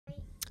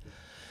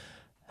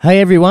Hey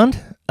everyone,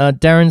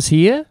 Darren's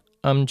here.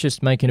 I'm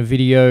just making a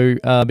video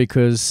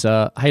because,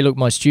 hey look,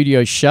 my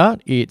studio's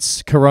shut.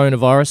 It's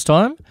coronavirus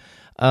time.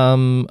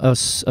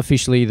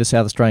 Officially, the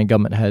South Australian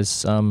government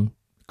has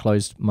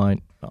closed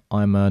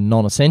I'm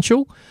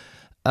non-essential.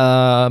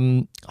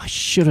 I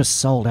should have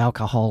sold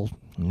alcohol.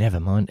 Never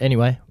mind.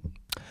 Anyway,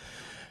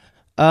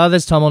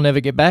 this time I'll never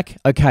get back.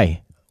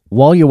 Okay,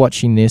 while you're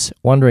watching this,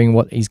 wondering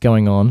what is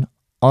going on,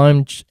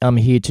 I'm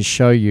here to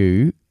show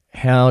you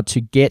how to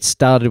get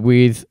started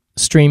with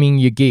streaming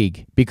your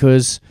gig,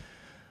 because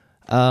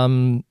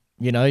you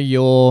know,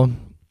 your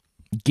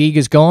gig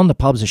is gone, the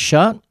pubs are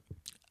shut.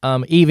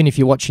 Even if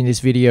you're watching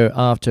this video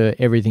after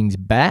everything's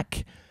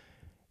back,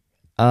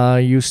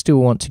 you still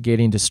want to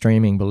get into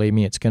streaming. Believe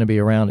me, it's going to be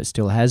around. It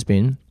still has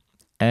been.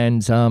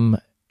 And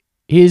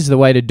here's the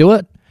way to do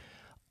it: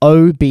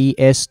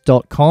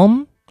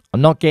 obs.com.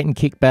 I'm not getting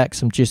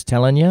kickbacks, I'm just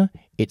telling you,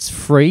 it's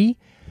free.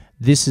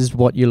 This is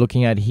what you're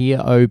looking at here,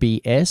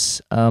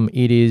 OBS.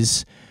 It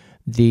is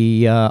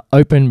the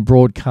open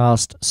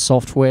broadcast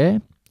software.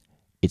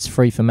 It's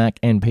free for Mac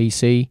and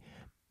PC.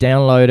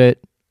 Download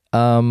it.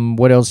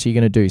 What else are you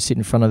going to do? Sit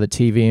in front of the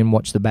TV and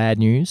watch the bad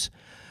news?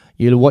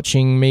 You're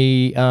watching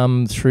me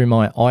through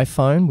my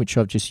iPhone, which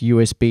I've just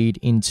USB'd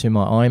into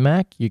my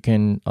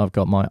iMac. I've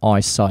got my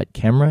iSight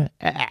camera.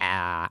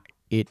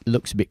 It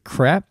looks a bit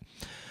crap.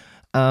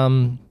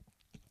 And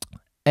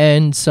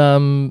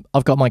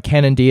I've got my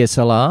Canon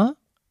DSLR,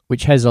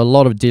 which has a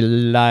lot of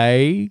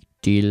delay,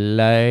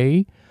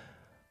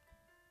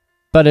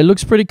 but it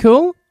looks pretty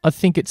cool. I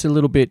think it's a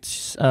little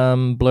bit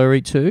blurry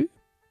too,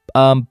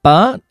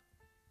 but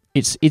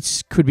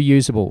it's could be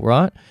usable,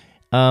 right?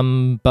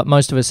 But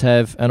most of us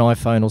have an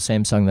iPhone or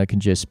Samsung that can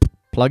just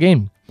plug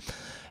in,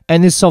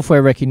 and this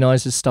software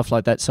recognizes stuff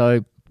like that.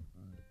 So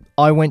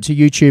I went to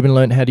YouTube and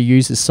learned how to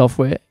use this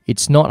software.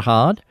 It's not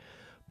hard.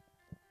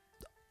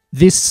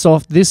 This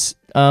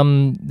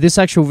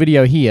actual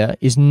video here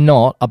is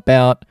not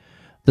about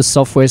the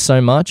software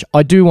so much.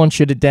 I do want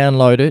you to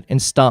download it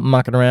and start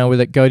mucking around with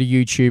it. Go to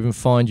YouTube and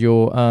find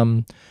your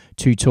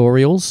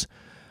tutorials.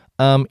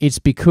 It's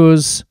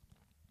because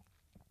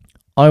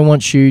I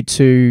want you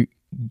to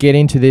get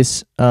into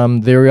this.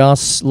 There are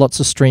lots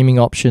of streaming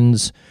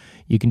options.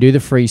 You can do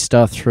the free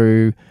stuff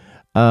through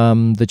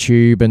the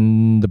Tube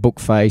and the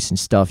Bookface and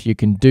stuff. You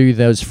can do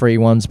those free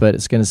ones, but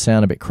it's going to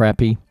sound a bit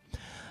crappy.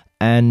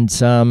 And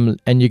you're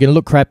going to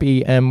look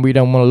crappy, and we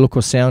don't want to look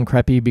or sound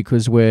crappy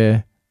because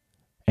we're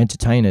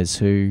entertainers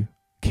who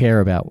care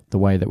about the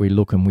way that we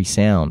look and we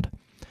sound.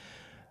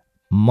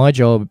 My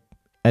job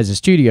as a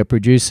studio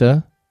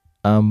producer,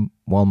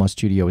 while my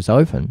studio is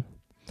open,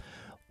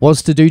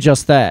 was to do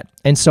just that.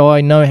 And so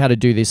I know how to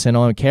do this, and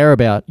I care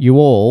about you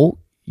all.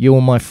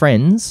 You're my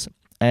friends,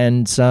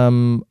 and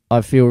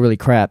I feel really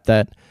crap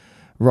that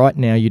right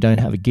now you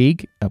don't have a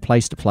gig, a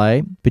place to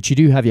play, but you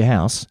do have your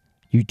house.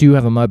 You do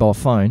have a mobile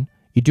phone.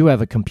 You do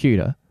have a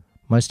computer.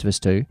 Most of us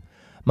do.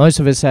 Most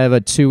of us have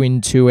a 2-in,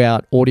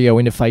 2-out audio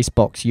interface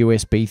box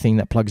USB thing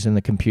that plugs in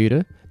the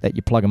computer, that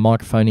you plug a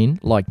microphone in,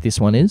 like this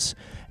one is,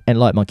 and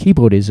like my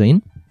keyboard is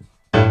in.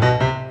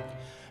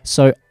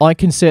 So I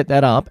can set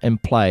that up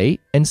and play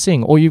and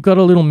sing. Or you've got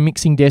a little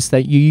mixing desk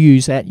that you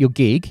use at your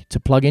gig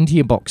to plug into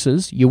your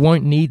boxes. You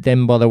won't need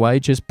them, by the way.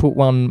 Just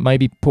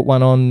maybe put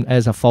one on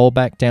as a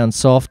fallback down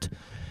soft,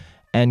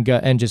 and go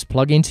and just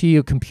plug into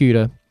your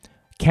computer.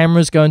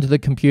 Cameras go into the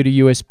computer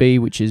USB,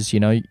 which is, you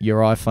know,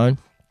 your iPhone.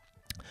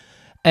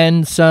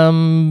 And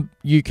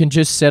you can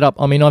just set up,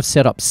 I mean, I've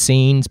set up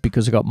scenes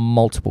because I've got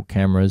multiple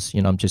cameras.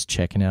 You know, I'm just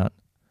checking out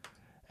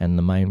and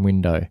the main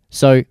window.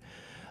 So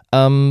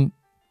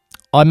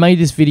I made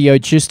this video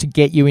just to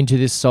get you into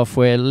this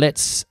software.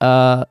 Let's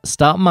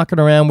start mucking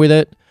around with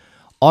it.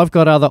 I've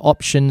got other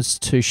options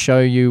to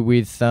show you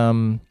with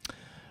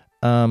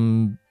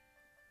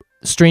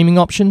streaming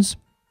options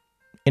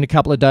in a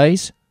couple of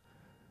days.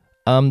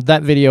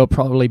 That video will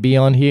probably be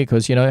on here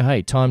because, you know,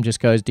 hey, time just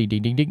goes ding,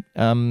 ding, ding, ding.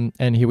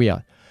 And here we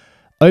are.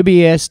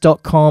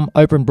 OBS.com,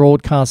 open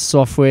broadcast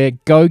software.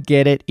 Go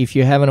get it if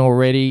you haven't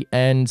already.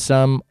 And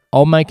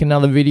I'll make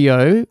another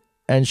video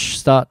and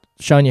start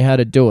showing you how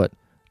to do it.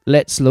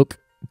 Let's look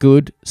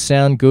good,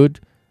 sound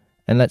good,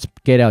 and let's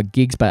get our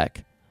gigs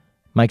back.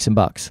 Make some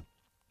bucks.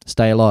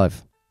 Stay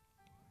alive.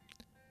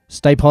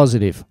 Stay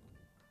positive.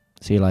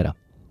 See you later.